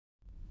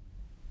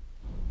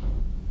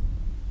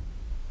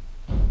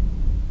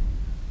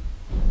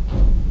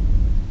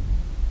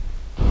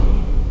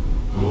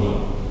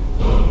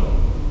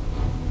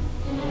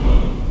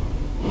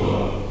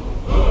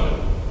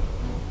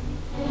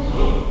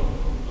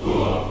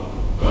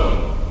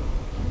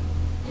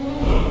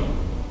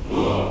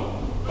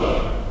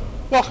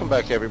Welcome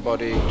back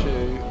everybody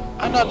to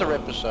another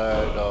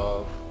episode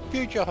of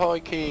Future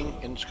Hiking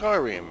in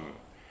Skyrim.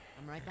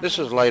 This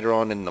is later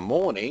on in the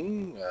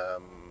morning,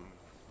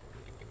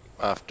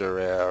 after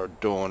our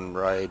dawn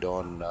raid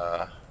on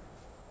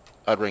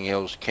Uttering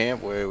Hills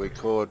camp, where we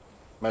caught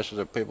most of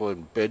the people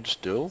in bed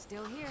still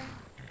here.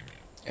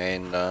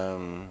 And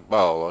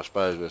well, I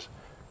suppose with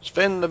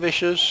Sven the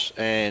Vicious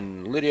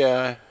and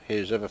Lydia,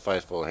 his ever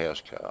faithful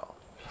housecarl.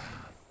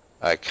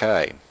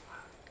 Okay,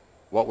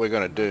 what we're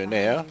going to do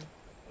now,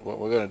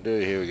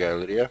 here we go,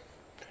 Lydia.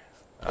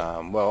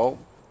 Well,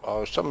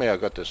 somehow I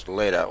got this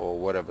letter or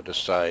whatever to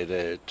say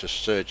there to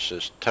search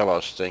this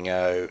Telos thing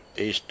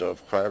east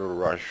of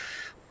Cradle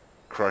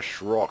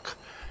Crush Rock.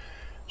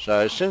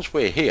 So since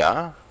we're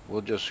here,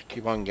 we'll just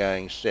keep on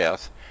going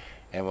south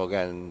and we'll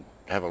go and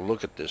have a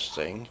look at this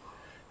thing.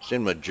 It's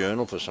in my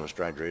journal for some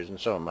strange reason,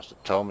 someone must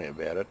have told me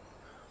about it.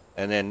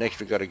 And then next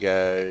we've got to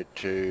go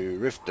to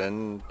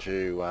Riften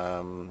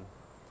to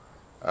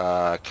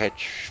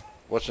catch,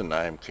 what's the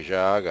name,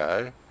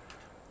 Kharjo.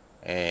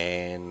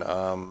 And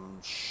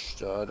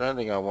so I don't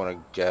think I want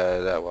to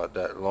go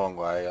that long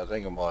way. I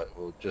think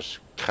we'll just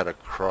cut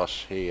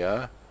across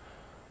here,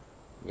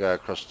 go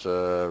across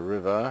the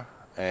river,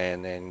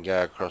 and then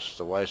go across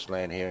the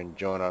wasteland here and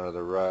join onto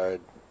the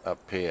road up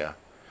here.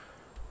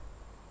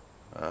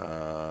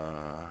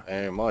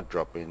 And it might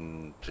drop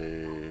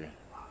into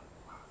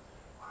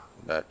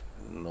that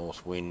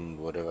north wind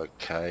whatever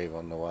cave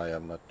on the way,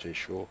 I'm not too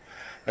sure.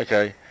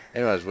 Okay,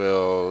 anyways,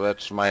 well,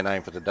 that's my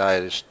aim for the day.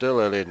 It's still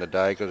early in the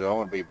day because I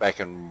want to be back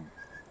in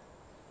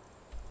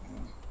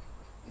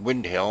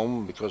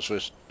Windhelm because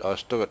I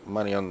still got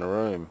money on the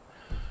room.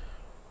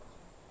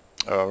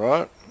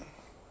 Alright,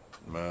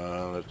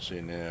 let's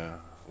see now,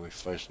 we're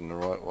facing the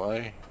right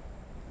way.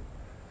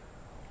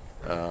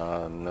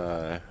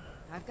 No.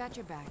 I've got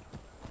your back.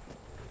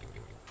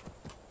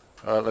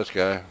 Alright, let's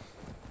go.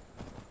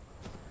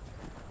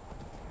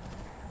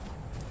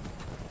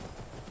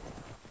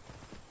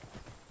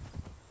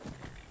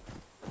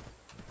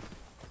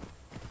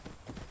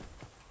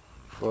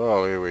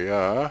 Well, here we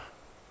are.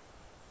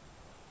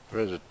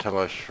 There's a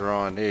Telos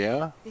shrine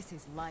here. This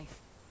is life.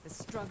 The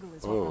struggle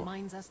is what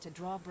reminds us to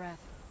draw breath.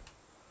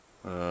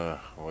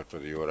 Wait for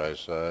the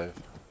auto-save.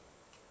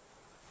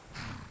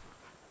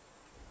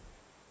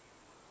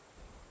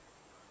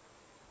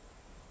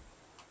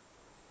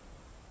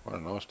 What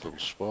a nice little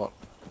spot.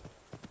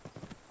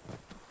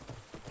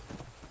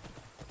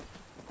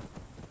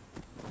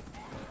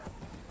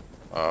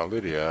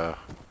 Lydia.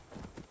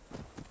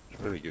 She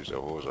really gives her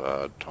horse a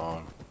hard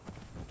time.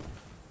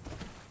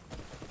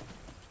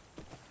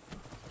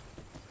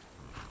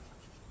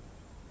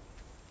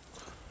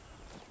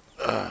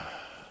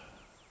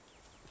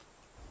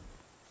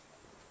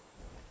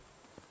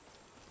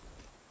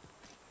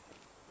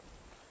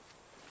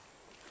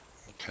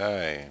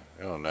 Okay,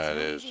 oh no,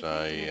 there's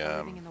a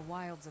living in the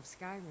wilds of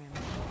Skyrim.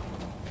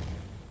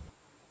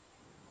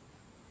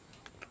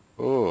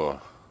 Oh,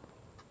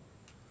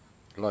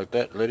 like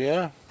that,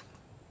 Lydia?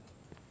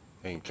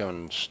 You can come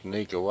and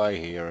sneak away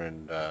here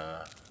and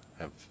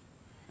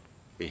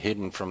be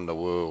hidden from the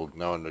world.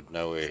 No one would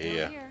know we're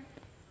here.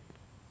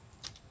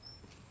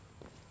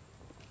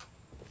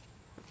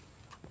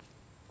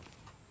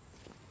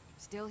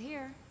 Still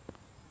here.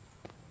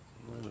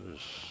 What is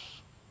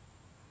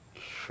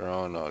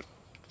shrine or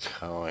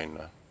coin?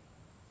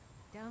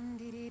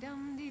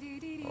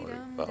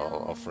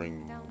 Bowl,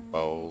 offering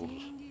bowls.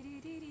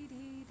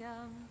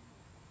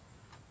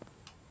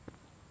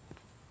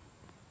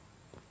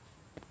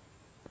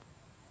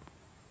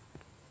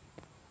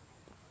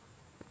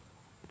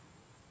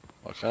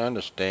 I can't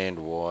understand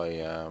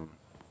why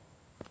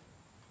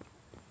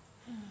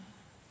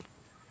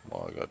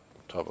I got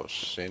top of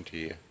scent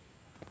here.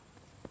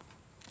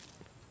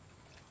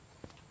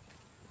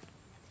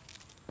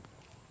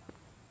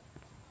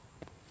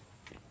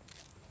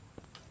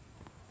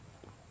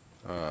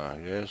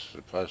 Yes,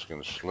 the place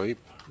can sleep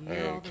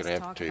and can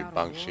have two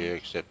bunks here,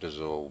 except it's a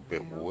little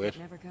bit wet.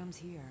 Never comes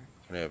here.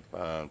 Can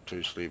have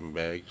 2 sleeping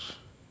bags.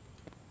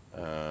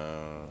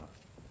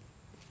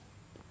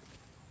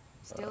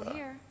 Still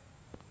here.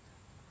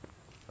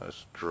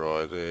 That's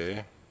dry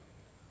there.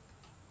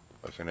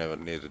 I can have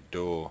it near the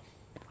door.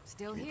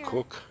 Still here.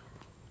 Cook.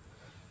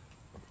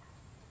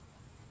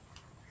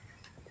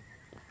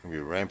 Can be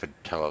rampant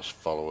Telos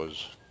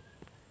followers.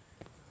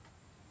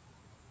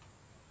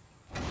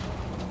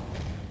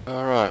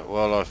 Alright,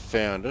 well, I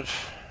found it.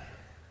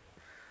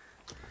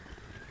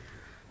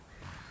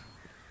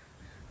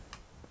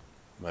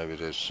 Maybe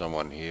there's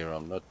someone here.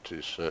 I'm not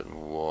too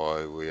certain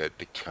why we had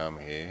to come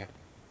here.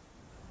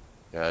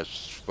 Yeah,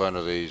 it's one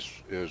of these.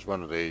 It was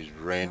one of these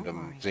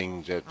random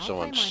things that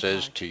someone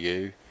says to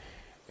you,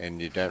 and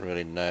you don't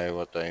really know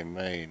what they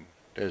mean.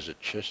 There's a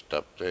chest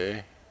up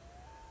there.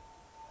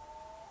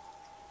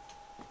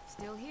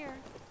 Still here.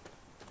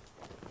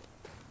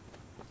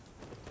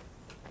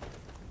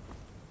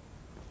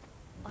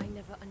 I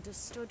never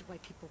understood why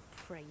people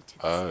pray to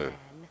this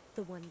man,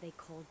 the one they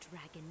call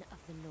Dragon of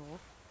the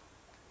North.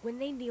 When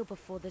they kneel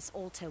before this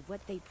altar,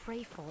 what they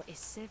pray for is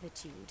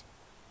servitude.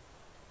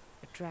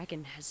 A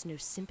dragon has no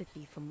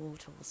sympathy for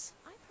mortals.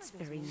 Its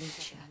very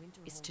nature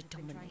is to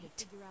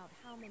dominate. Figure out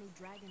how many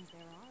dragons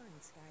there are in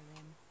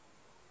Skyrim.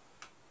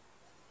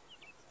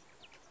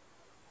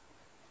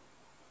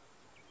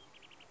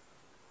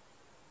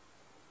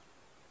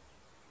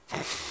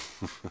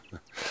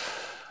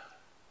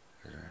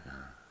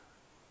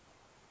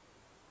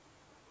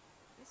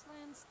 This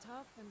land's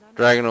tough and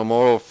Dragon or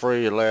mortal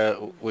free,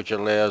 which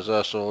allows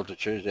us all to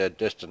choose our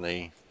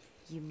destiny.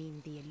 You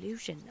mean the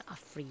illusion of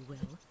free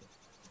will?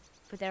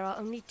 For there are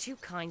only two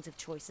kinds of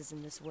choices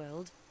in this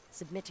world: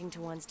 submitting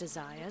to one's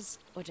desires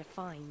or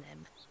defying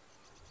them.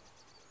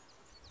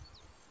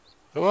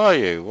 Who are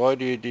you? Why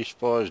do you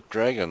despise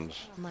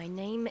dragons? My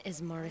name is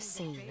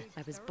Morrisine.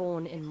 I was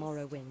born in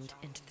Morrowind,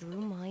 and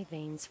through my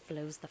veins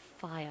flows the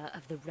fire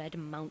of the Red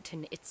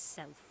Mountain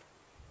itself.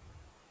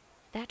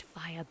 That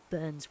fire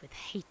burns with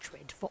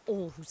hatred for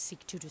all who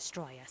seek to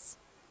destroy us.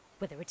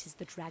 Whether it is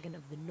the dragon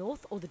of the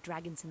north or the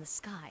dragons in the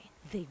sky,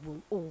 they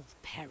will all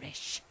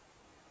perish.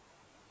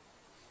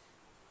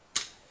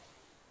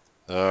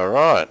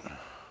 Alright.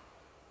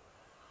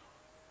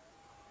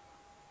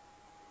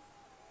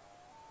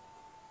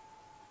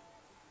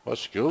 What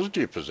skills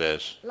do you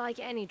possess? Like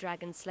any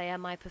dragon slayer,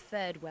 my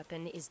preferred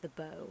weapon is the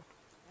bow.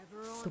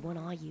 The one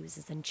I use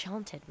is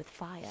enchanted with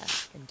fire,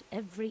 and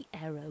every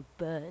arrow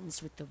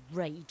burns with the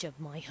rage of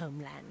my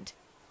homeland.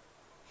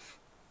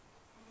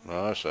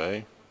 I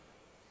see.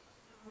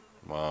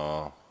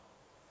 Well,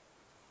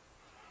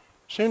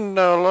 seem to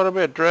know a lot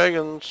about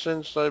dragons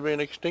since they've been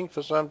extinct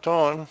for some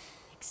time.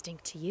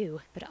 Extinct to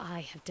you, but I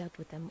have dealt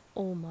with them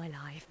all my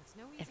life.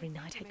 Every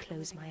night I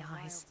close my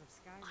eyes,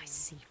 I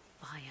see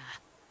fire.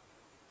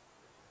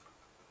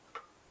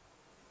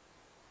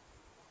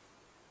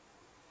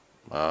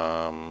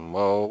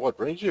 Well, what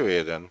brings you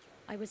here then?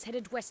 I was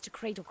headed west to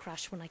Cradle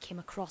Crush when I came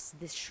across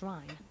this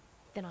shrine.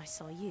 Then I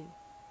saw you.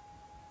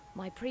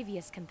 My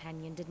previous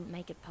companion didn't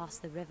make it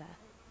past the river.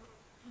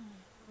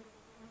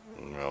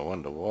 I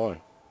wonder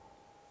why.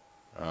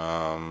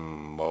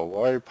 Well,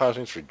 why are you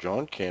passing through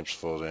giant camps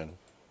for then?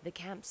 The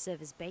camps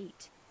serve as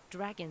bait.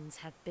 Dragons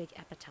have big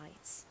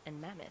appetites,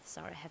 and mammoths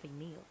are a heavy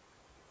meal.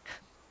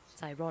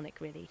 It's ironic,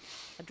 really.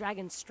 A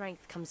dragon's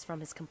strength comes from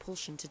his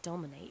compulsion to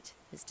dominate,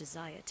 his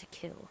desire to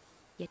kill.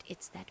 Yet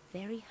it's that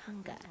very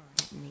hunger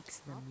that makes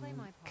them I'll play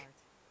my weak. part.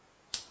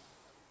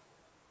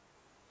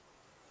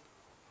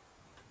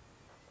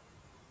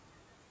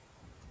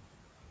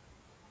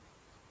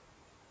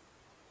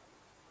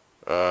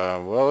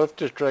 Well, if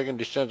this dragon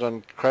descends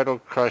on Cradle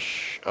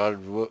Crush, I'd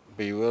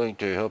be willing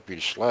to help you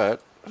slay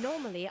it.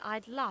 Normally,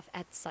 I'd laugh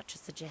at such a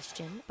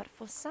suggestion, but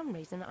for some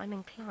reason I'm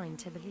inclined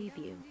to believe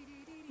you.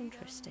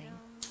 Interesting.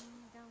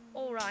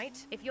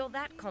 Alright, if you're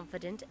that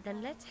confident,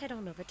 then let's head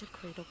on over to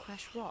Cradle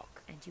Crash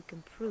Rock, and you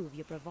can prove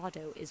your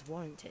bravado is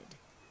warranted.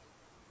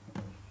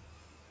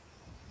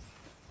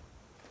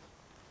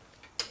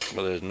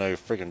 Well, there's no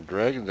freaking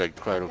dragons at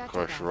Cradle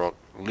Crush Rock.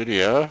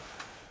 Lydia,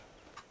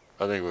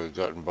 I think we've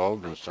got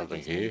involved in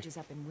something here. Mages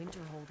up in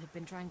Winterhold have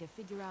been trying to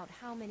figure out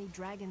how many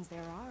dragons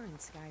there are in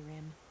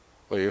Skyrim.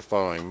 Well, you're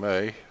following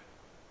me.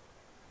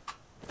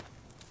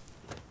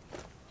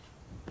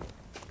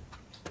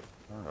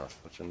 Oh,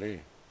 what's in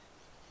here?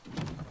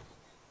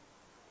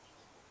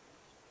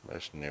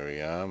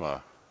 Mercenary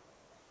armor.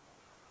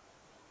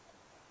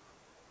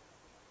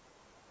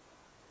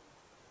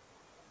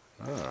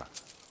 Ah.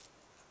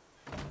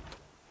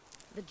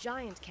 The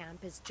giant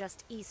camp is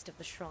just east of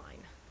the shrine.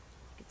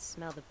 You could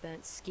smell the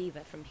burnt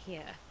skeever from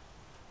here.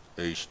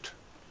 East.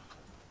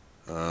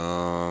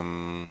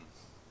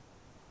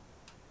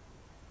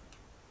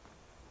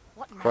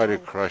 What Cradle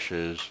now?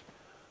 Crushers.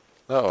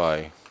 That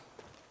way.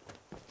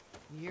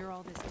 You hear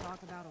all this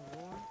talk about a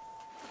war?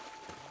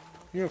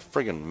 You're a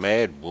friggin'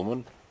 mad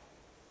woman.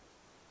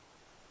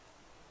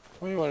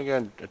 What do you want to go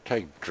and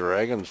take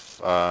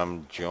dragons,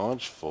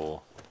 giants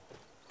for?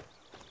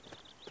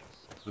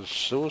 It's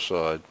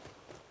suicide.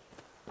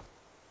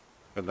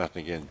 Got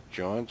nothing against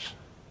giants.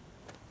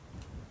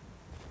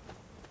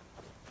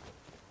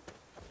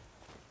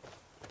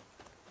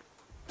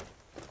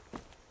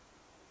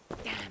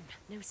 Damn,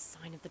 no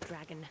sign of the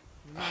dragon.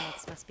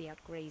 Mammoths must be out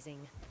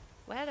grazing.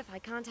 Well, if I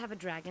can't have a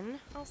dragon,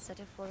 I'll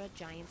settle for a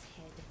giant's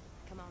head.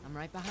 Come on. I'm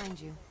right behind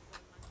you.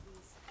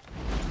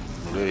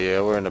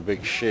 Yeah, we're in a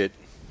big shit.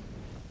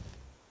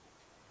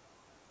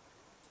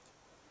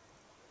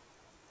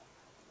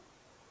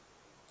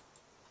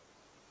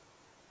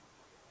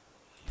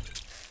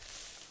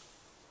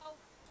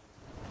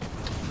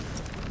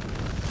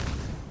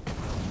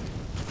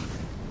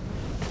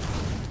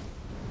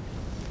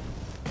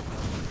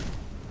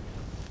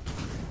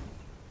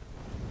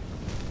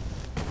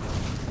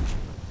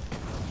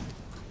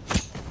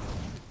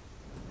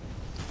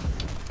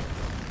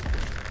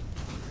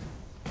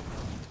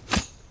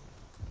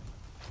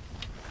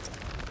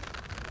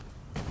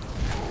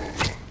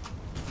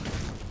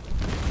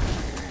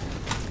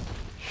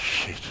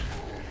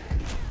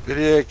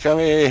 Lydia, come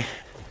here.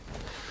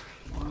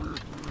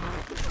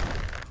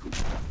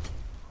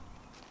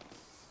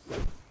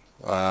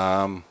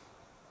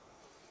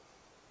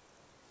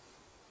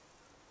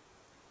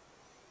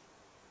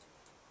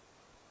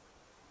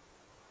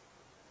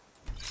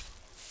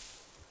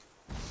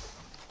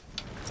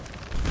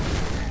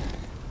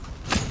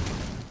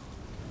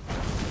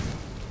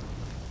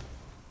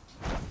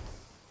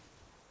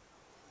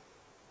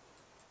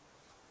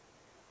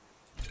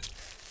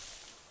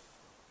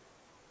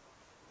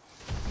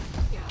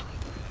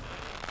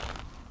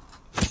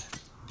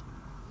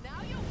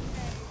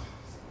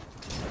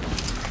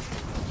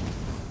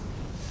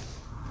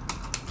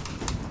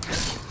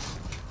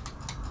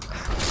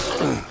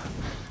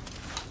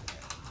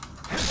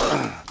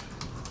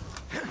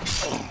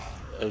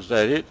 Was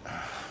that it?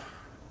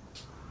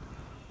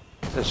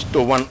 There's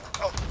still one.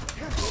 Oh.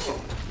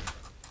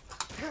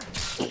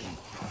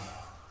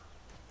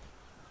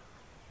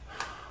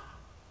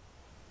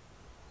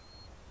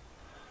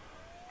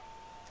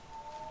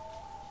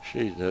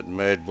 She's that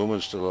mad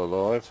woman still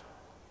alive.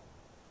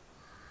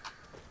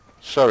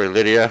 Sorry,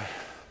 Lydia.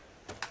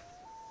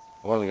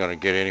 I wasn't going to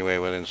get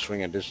anywhere within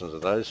swinging distance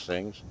of those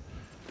things.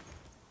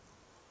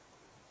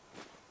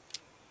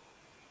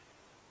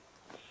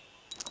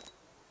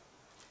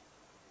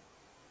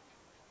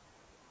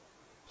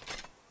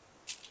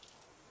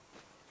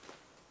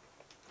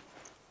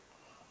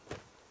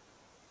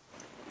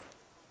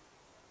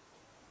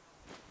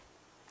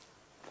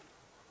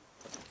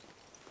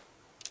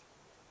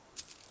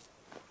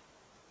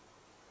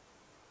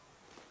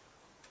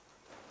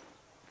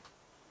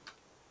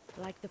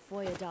 Like the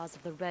feuerdars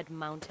of the Red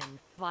Mountain,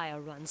 fire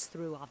runs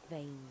through our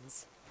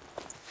veins.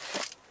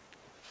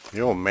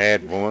 You're a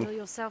mad You woman. handle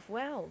yourself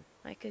well.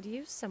 I could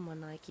use someone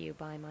like you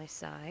by my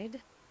side.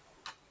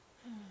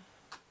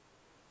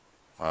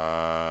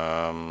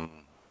 At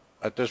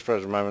this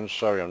present moment,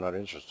 sorry, I'm not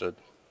interested.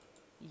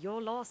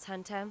 Your loss,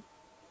 Hunter.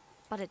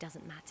 But it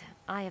doesn't matter.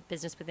 I have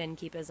business with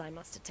innkeepers I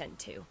must attend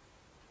to.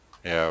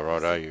 Yeah,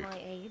 right, are Seek you? my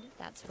aid,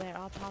 that's where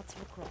our paths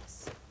will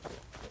cross.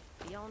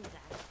 Beyond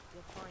that,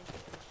 you'll find me in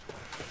the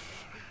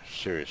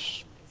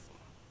Serious.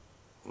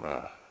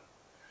 I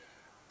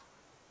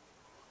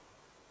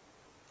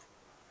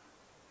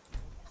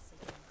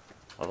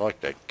like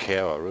that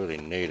cow, I really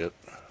need it.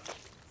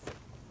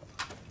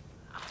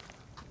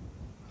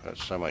 Got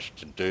so much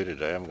to do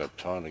today, I haven't got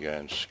time to go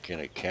and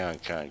skin a cow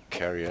and can't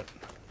carry it.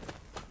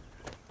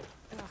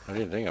 I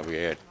didn't think I'd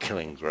be out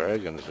killing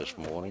dragons this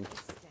morning.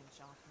 It's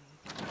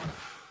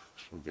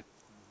a bit...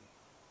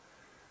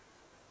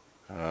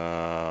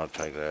 I'll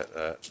take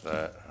that.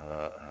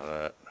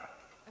 Ugh.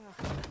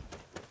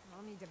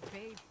 I'll need to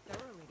bathe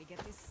thoroughly to get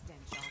this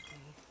stench off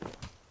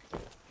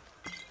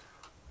me.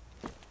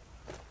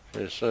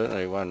 There's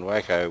certainly one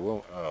wacko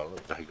woman. Oh,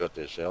 look, they got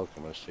this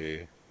alchemist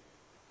here.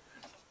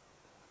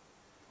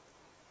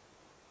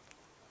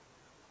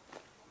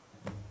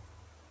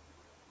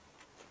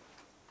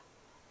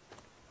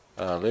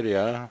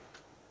 Lydia,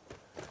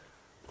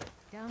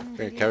 Down,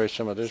 can you carry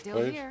some of this, still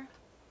please? Here.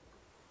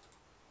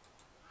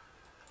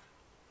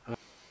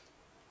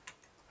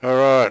 All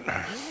right. You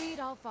lead,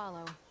 I'll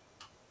follow.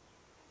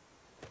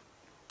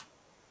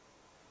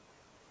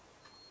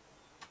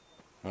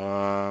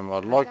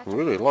 I'd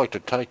really like to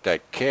take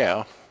that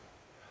cow.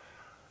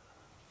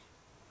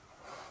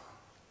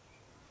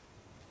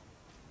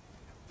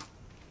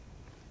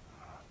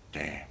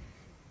 Damn.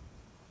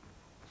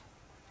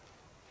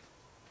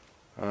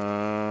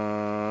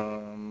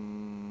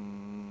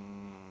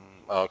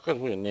 Oh, because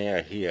we're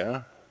now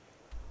here.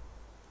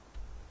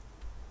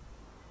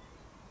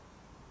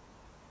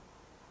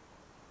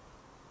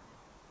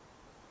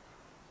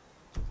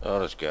 Oh,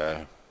 let's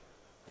go.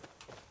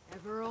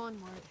 Ever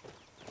onward.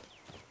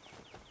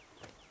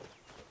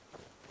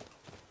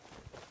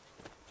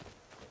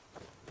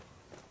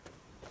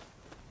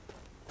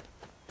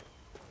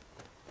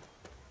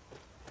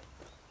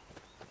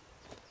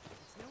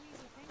 It's no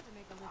easy thing to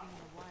make a living in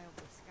the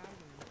wilds of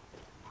Skyrim.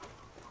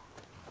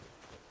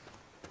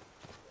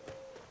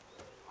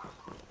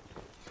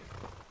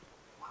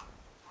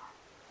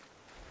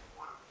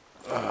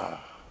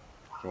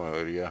 Come on,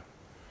 Lydia.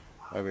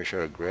 Maybe I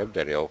should have grabbed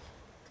that elf.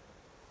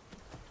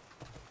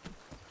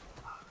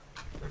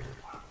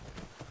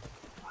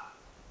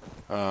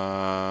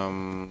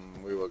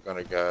 We were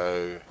going to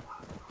go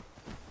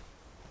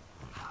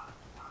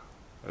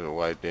a little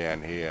way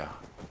down here.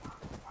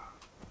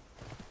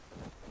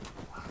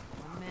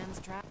 One man's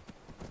trap.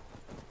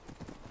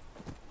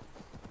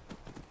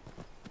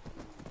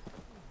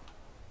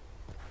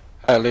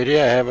 Hey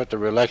Lydia, how about the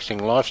relaxing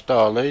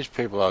lifestyle these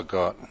people have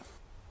got?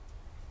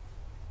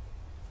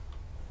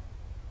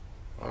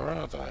 Or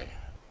are they?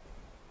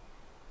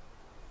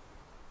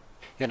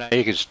 You know,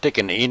 you can stick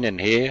an inn in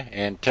here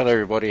and tell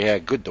everybody how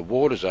good the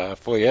waters are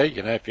for you.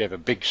 You know, if you have a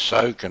big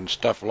soak and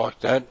stuff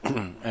like that,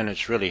 and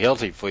it's really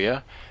healthy for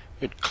you,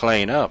 it'd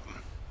clean up.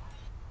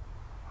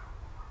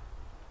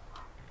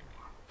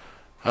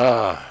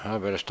 Ah, I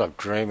better stop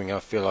dreaming. I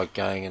feel like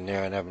going in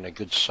there and having a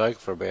good soak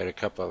for about a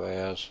couple of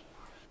hours.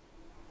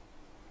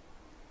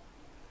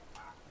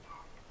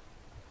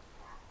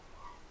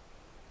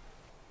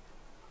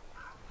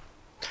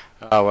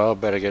 Oh well,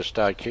 better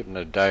start keeping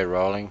the day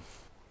rolling.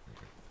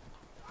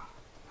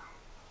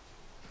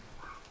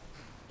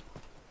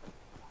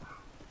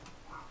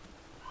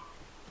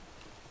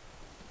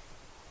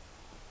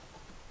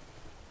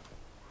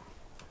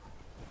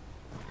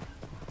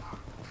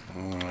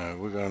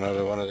 We got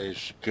another one of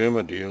these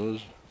skooma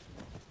dealers.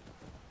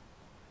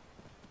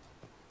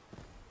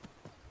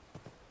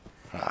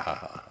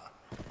 I'll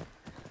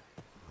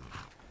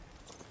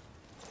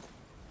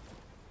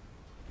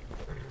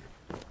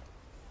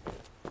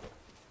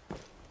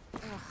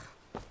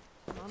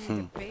need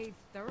to bathe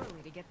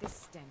thoroughly to get this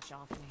stench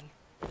off me.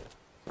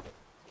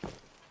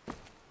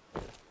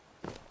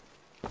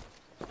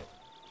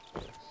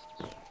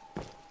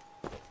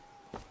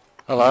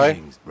 Hello.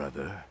 Greetings,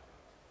 brother.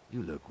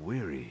 You look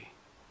weary.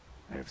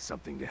 I have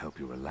something to help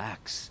you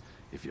relax,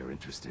 if you're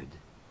interested.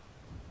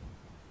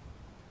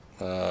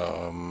 What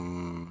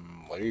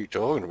are you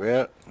talking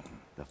about?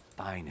 The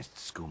finest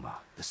skooma,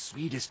 the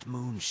sweetest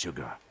moon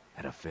sugar,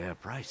 at a fair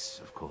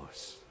price, of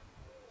course.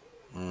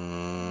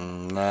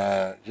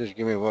 Nah, just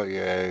give me what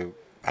you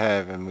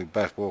have and we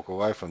both walk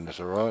away from this,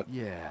 alright?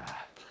 Yeah,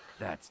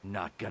 that's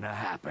not gonna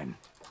happen.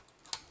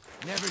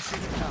 Never should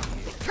have come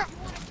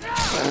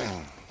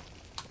here.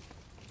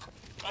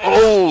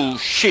 Oh,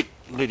 shit,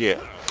 Lydia.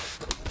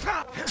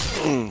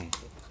 I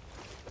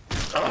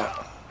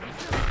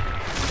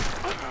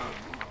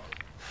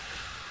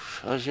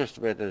was just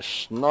about to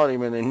snot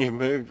him and then you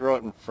moved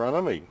right in front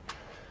of me.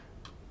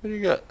 What do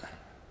you got?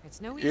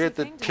 It's no You easy had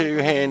the thing to make a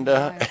living in the two-hander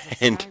wilds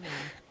of and,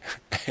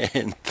 Skyrim.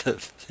 and the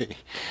thing.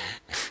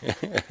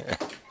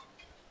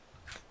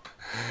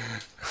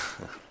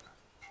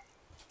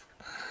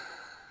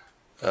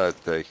 I'll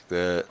take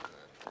that.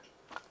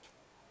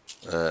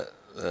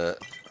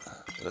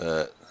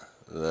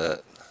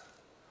 That,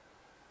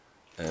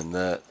 and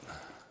that.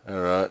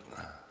 Alright.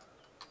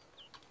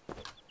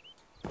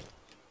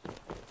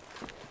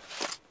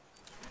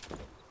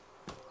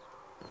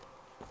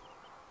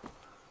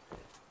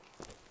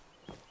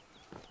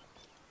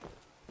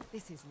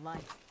 This is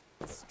life.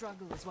 The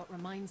struggle is what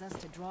reminds us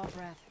to draw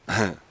breath.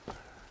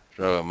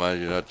 So I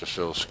made you not to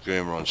sell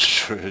skooma on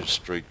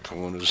street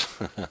corners.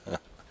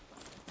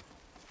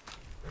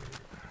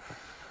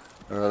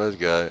 Alright, let's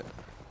go.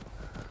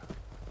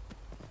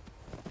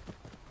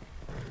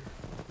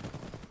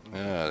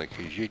 Ah, the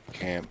Khajiit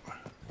camp.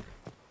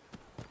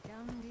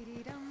 Dum dee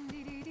dee dum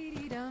dee dee dee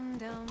dee dum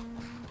dum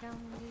dum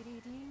dee dee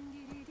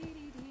dee dee dee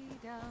dee dee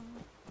dum.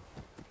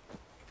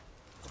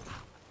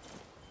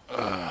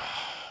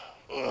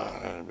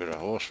 A bit of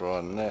horse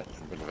riding that,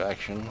 a bit of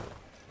action.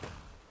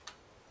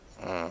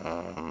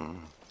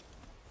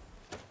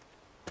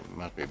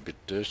 Must be a bit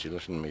thirsty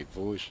listening to me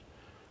voice.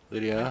 I've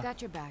Lydia,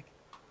 got your back.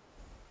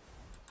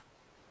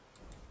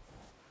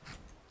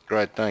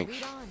 great, thanks.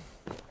 Lead on.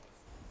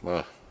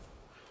 Well,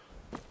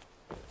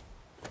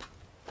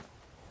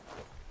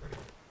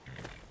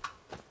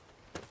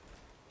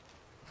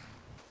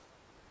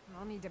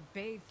 I'll need to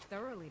bathe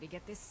thoroughly to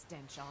get this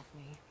stench off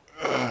me.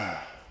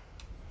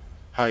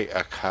 hey,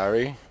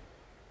 Akari.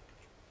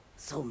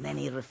 So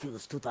many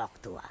refuse to talk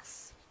to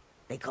us.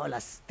 They call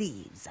us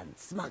thieves and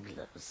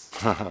smugglers.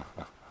 I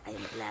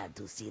am glad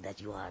to see that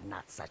you are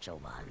not such a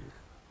one.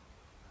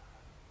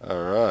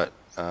 Alright,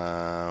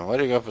 what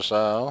do you got for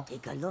sale?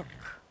 Take a look.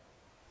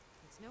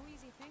 It's no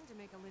easy thing to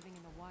make a living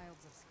in the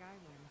wilds of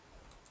Skyrim.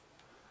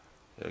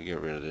 I'll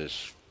get rid of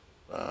this.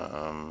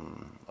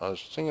 I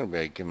was thinking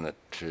about giving it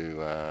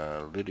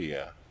to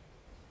Lydia.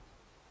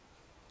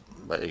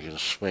 But you can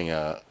swing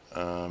a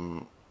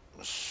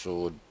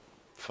sword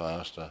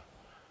faster.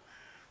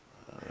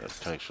 That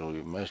takes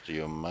most of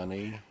your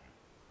money.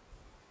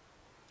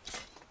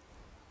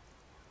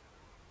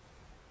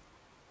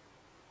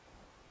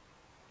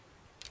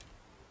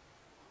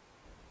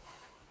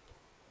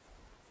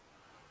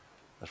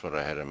 That's what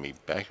I had on me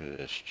back with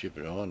the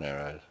stupid iron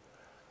arrows.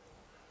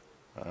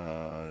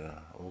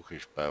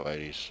 Orcish bow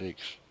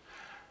 86.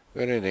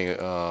 Got anything?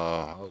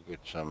 I'll get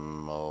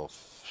some more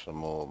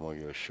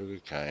your sugar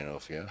cane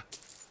off you.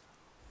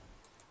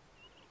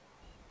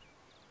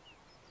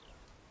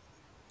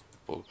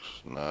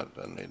 Books? No,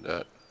 don't need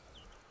that.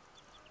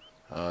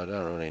 I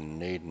don't really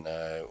need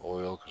no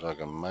oil because I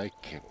can make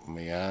it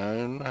my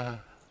own.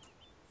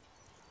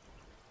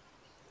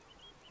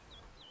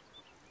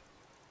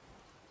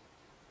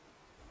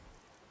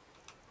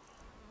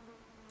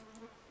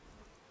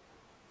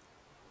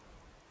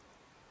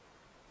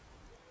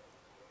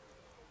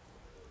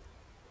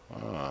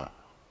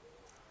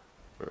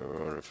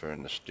 For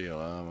in the steel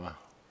armor.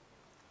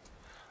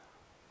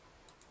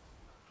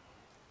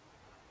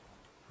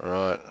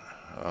 Right,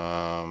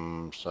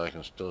 so I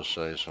can still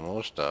see some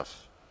more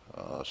stuff.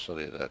 I'll sell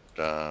you that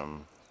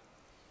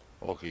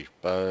orcish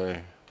bow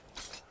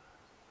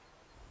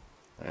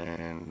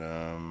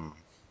and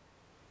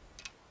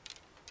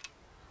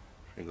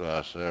 3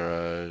 glass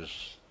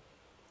arrows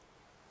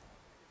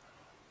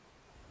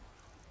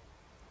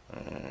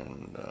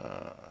and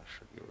I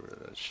should get rid of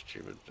that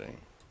stupid thing.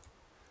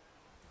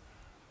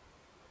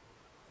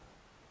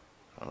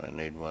 I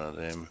need one of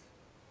them.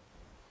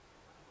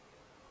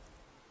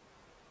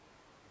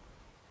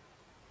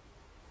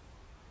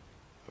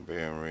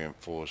 Being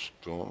reinforced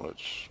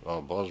gauntlets.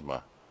 Oh,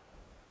 Bosma.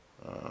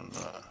 Oh,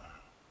 no.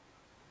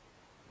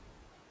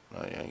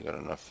 No, you ain't got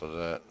enough for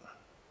that.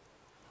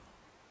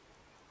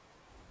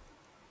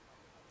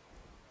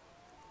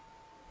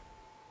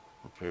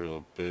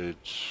 Imperial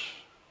boots.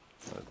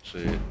 That's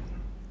it.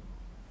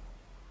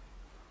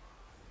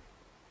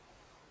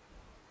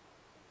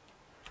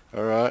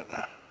 Alright.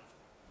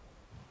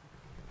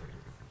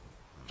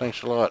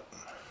 Thanks a lot.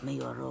 May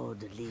your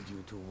road lead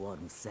you to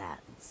warm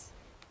sands.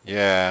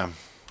 Yeah,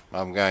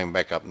 I'm going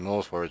back up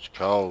north where it's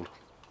cold.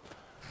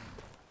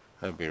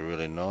 That'd be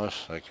really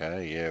nice.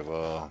 Okay, yeah,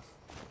 well,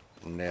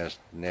 now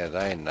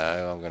they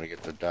know I'm going to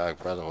get the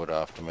Dark Brotherhood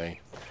after me.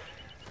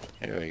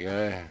 Here we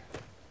go.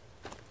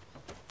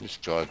 This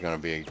guy's going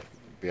to be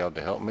able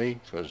to help me,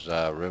 because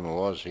rumour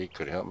was he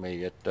could help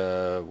me at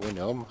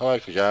Windhelm. Hello,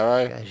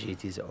 Kharjo.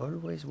 Khajiit is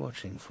always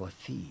watching for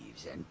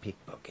thieves and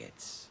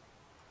pickpockets.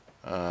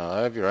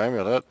 I have your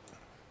amulet.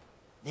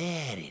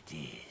 There it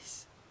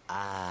is.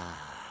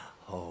 Ah,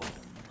 home.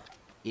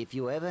 If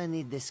you ever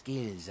need the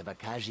skills of a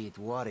Khajiit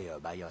warrior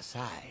by your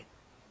side,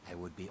 I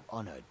would be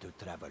honored to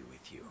travel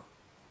with you.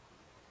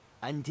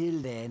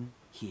 Until then,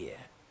 here.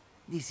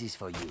 This is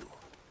for you.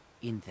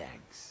 In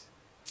thanks.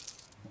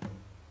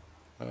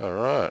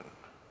 Alright.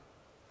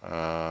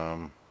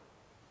 No,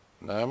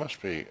 I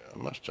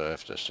must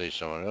have to see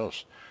someone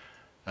else.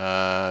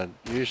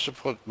 Do you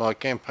support my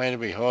campaign to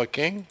be High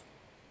King?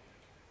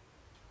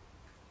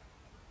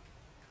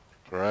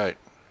 Great.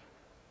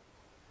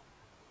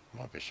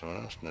 Might be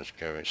someone else in this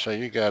caravan. So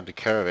you guard the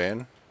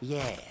caravan?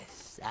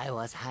 Yes, I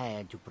was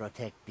hired to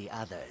protect the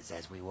others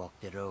as we walk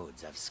the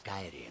roads of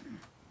Skyrim.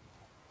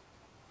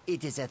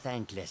 It is a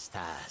thankless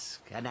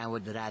task, and I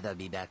would rather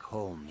be back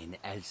home in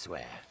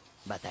elsewhere,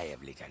 but I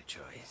have little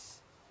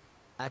choice.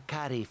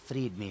 Akari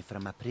freed me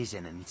from a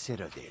prison in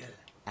Cyrodiil,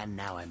 and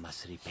now I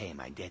must repay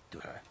my debt to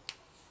her.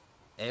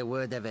 A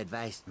word of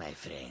advice, my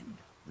friend.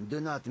 Do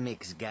not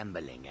mix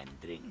gambling and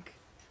drink.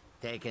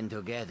 Taken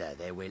together,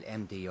 they will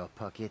empty your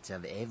pockets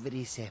of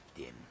every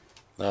septim.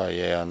 Oh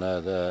yeah, I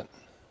know that.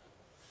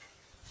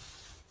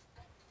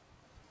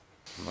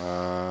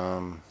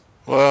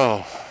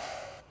 Well,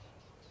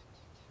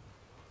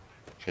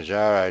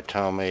 Kharjo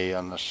told me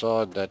on the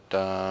side that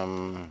I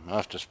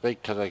have to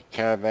speak to the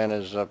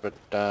caravanners up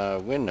at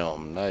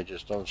Windhelm. They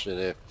just obviously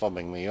they're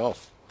fobbing me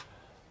off.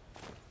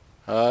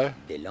 Hello?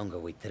 The longer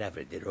we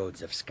travel the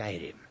roads of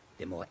Skyrim,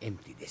 the more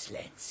empty this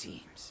land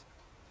seems.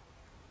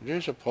 Do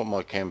you support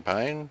my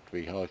campaign to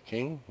be High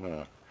King?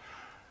 No.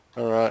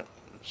 Alright,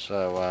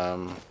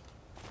 so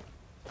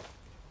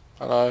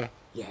hello?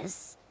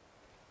 Yes?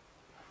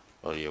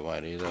 Well, you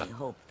won't either. I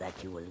hope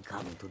that you will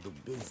come to do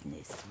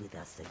business with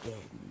us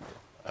again.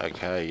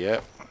 Okay,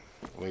 yep.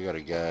 We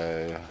gotta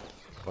go.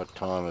 What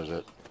time is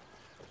it?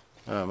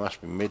 Oh, it must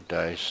be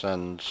midday.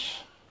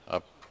 Sun's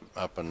up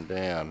and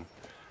down.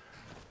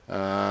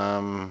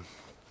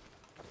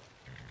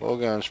 We'll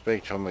go and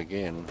speak to him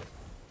again.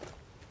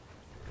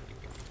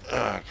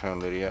 Come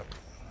on, Lydia.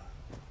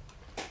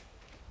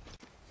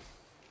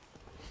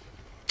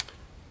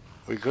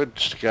 We could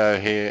go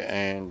here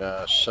and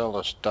sell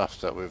the stuff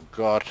that we've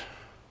got.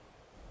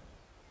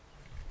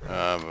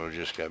 We'll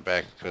just go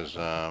back because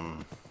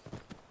yeah.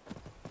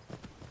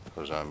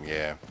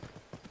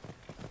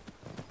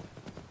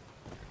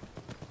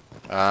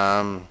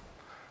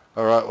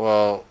 Alright,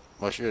 well,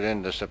 I should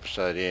end this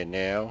episode here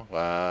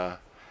now.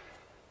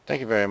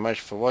 Thank you very much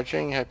for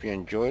watching. Hope you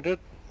enjoyed it.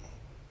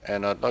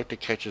 And I'd like to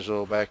catch us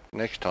all back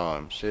next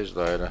time. See you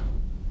later.